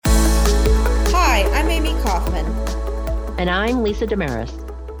Hoffman. And I'm Lisa Damaris.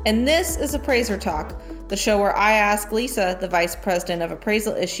 And this is Appraiser Talk, the show where I ask Lisa, the Vice President of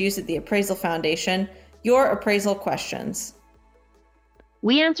Appraisal Issues at the Appraisal Foundation, your appraisal questions.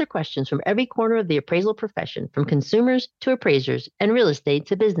 We answer questions from every corner of the appraisal profession, from consumers to appraisers and real estate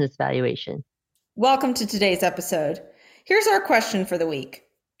to business valuation. Welcome to today's episode. Here's our question for the week.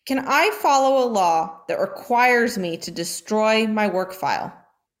 Can I follow a law that requires me to destroy my work file?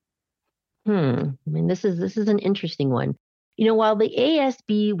 This is an interesting one. While the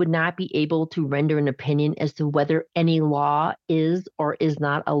ASB would not be able to render an opinion as to whether any law is or is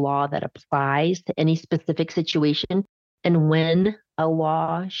not a law that applies to any specific situation and when a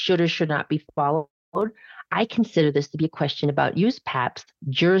law should or should not be followed, I consider this to be a question about USPAP's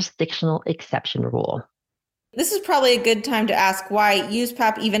jurisdictional exception rule. This is probably a good time to ask why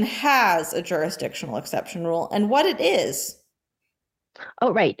USPAP even has a jurisdictional exception rule and what it is.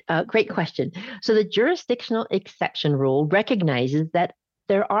 Oh, right. Great question. So the jurisdictional exception rule recognizes that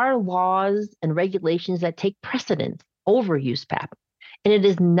there are laws and regulations that take precedence over USPAP. And it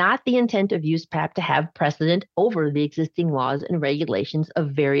is not the intent of USPAP to have precedent over the existing laws and regulations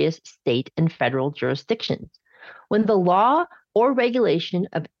of various state and federal jurisdictions. When the law or regulation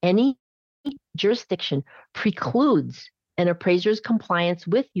of any jurisdiction precludes an appraiser's compliance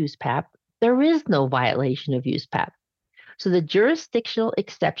with USPAP, there is no violation of USPAP. So the jurisdictional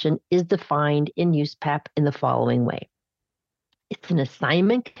exception is defined in USPAP in the following way. It's an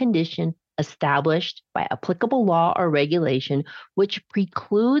assignment condition established by applicable law or regulation which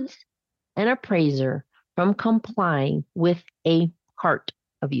precludes an appraiser from complying with a part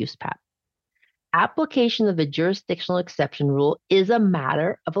of USPAP. Application of the jurisdictional exception rule is a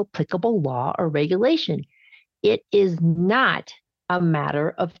matter of applicable law or regulation. It is not a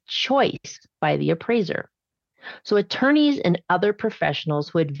matter of choice by the appraiser. So attorneys and other professionals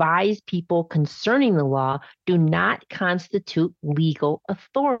who advise people concerning the law do not constitute legal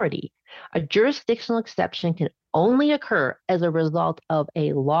authority. A jurisdictional exception can only occur as a result of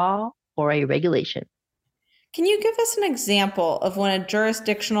a law or a regulation. Can you give us an example of when a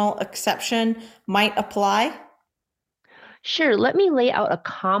jurisdictional exception might apply? Sure. Let me lay out a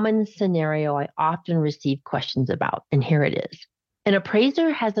common scenario I often receive questions about, and here it is. An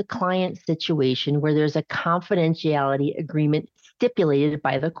appraiser has a client situation where there's a confidentiality agreement stipulated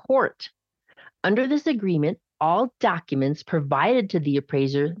by the court. Under this agreement, all documents provided to the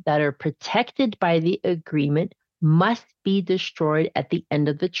appraiser that are protected by the agreement must be destroyed at the end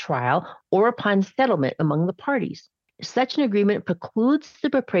of the trial or upon settlement among the parties. Such an agreement precludes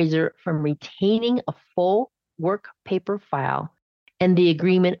the appraiser from retaining a full work paper file, and the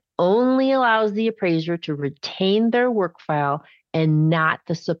agreement only allows the appraiser to retain their work file and not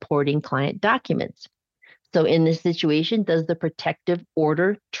the supporting client documents. So in this situation, does the protective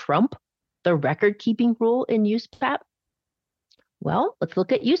order trump the record-keeping rule in USPAP? Well, let's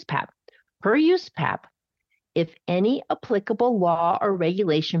look at USPAP. Per USPAP, if any applicable law or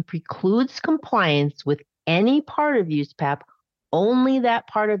regulation precludes compliance with any part of USPAP, only that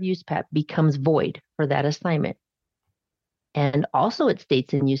part of USPAP becomes void for that assignment. And also it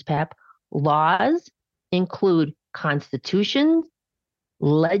states in USPAP, laws include constitutions,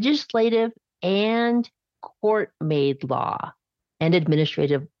 legislative and court-made law, and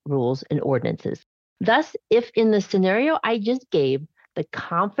administrative rules and ordinances. Thus, if in the scenario I just gave, the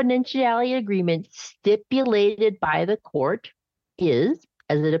confidentiality agreement stipulated by the court is,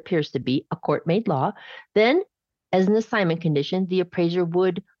 as it appears to be, a court-made law, then as an assignment condition, the appraiser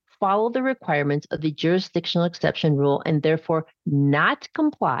would follow the requirements of the jurisdictional exception rule and therefore not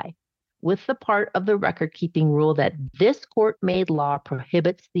comply with the part of the record-keeping rule that this court-made law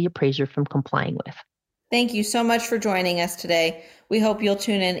prohibits the appraiser from complying with. Thank you so much for joining us today. We hope you'll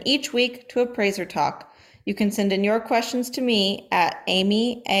tune in each week to Appraiser Talk. You can send in your questions to me at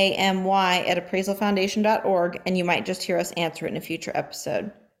Amy, A-M-Y, @appraisalfoundation.org, and you might just hear us answer it in a future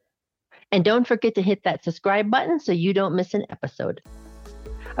episode. And don't forget to hit that subscribe button so you don't miss an episode.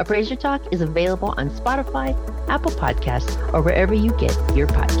 Appraiser Talk is available on Spotify, Apple Podcasts, or wherever you get your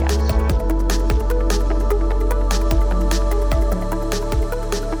podcasts.